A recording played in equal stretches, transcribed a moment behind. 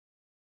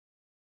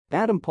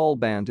Paul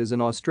Bandt is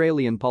an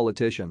Australian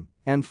politician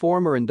and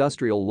former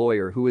industrial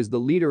lawyer who is the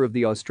leader of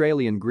the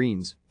Australian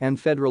Greens and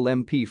federal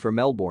MP for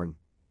Melbourne.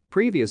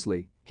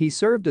 Previously, he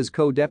served as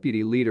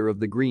co-deputy leader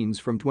of the Greens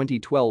from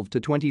 2012 to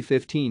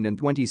 2015 and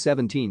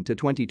 2017 to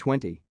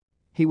 2020.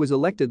 He was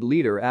elected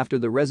leader after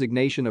the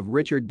resignation of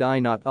Richard Di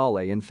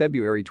Natale in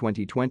February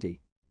 2020.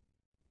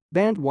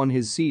 Bandt won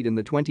his seat in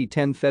the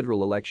 2010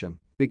 federal election,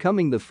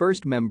 becoming the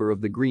first member of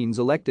the Greens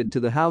elected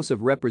to the House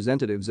of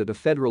Representatives at a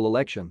federal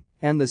election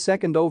and the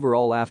second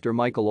overall after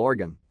Michael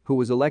Organ, who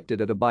was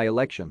elected at a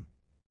by-election.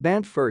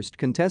 Bandt first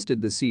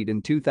contested the seat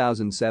in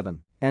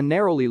 2007 and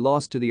narrowly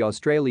lost to the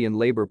Australian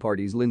Labor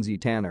Party's Lindsay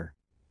Tanner.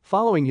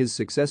 Following his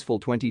successful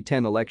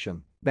 2010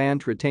 election,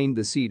 Bandt retained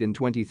the seat in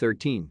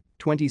 2013,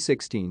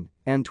 2016,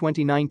 and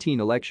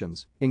 2019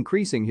 elections,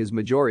 increasing his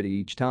majority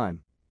each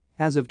time.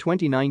 As of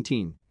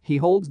 2019, he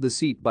holds the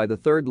seat by the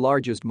third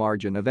largest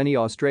margin of any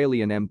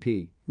Australian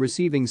MP,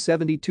 receiving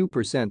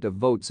 72% of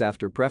votes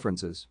after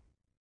preferences.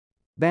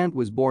 Bandt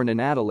was born in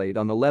Adelaide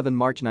on 11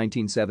 March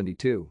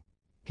 1972.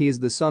 He is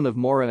the son of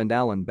Maura and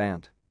Alan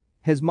Bandt.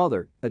 His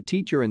mother, a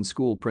teacher and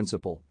school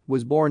principal,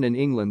 was born in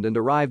England and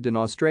arrived in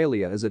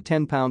Australia as a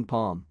 10-pound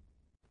pom.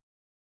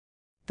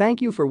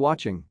 Thank you for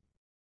watching.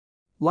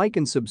 Like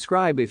and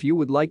subscribe if you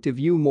would like to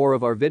view more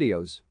of our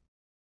videos.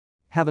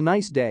 Have a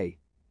nice day.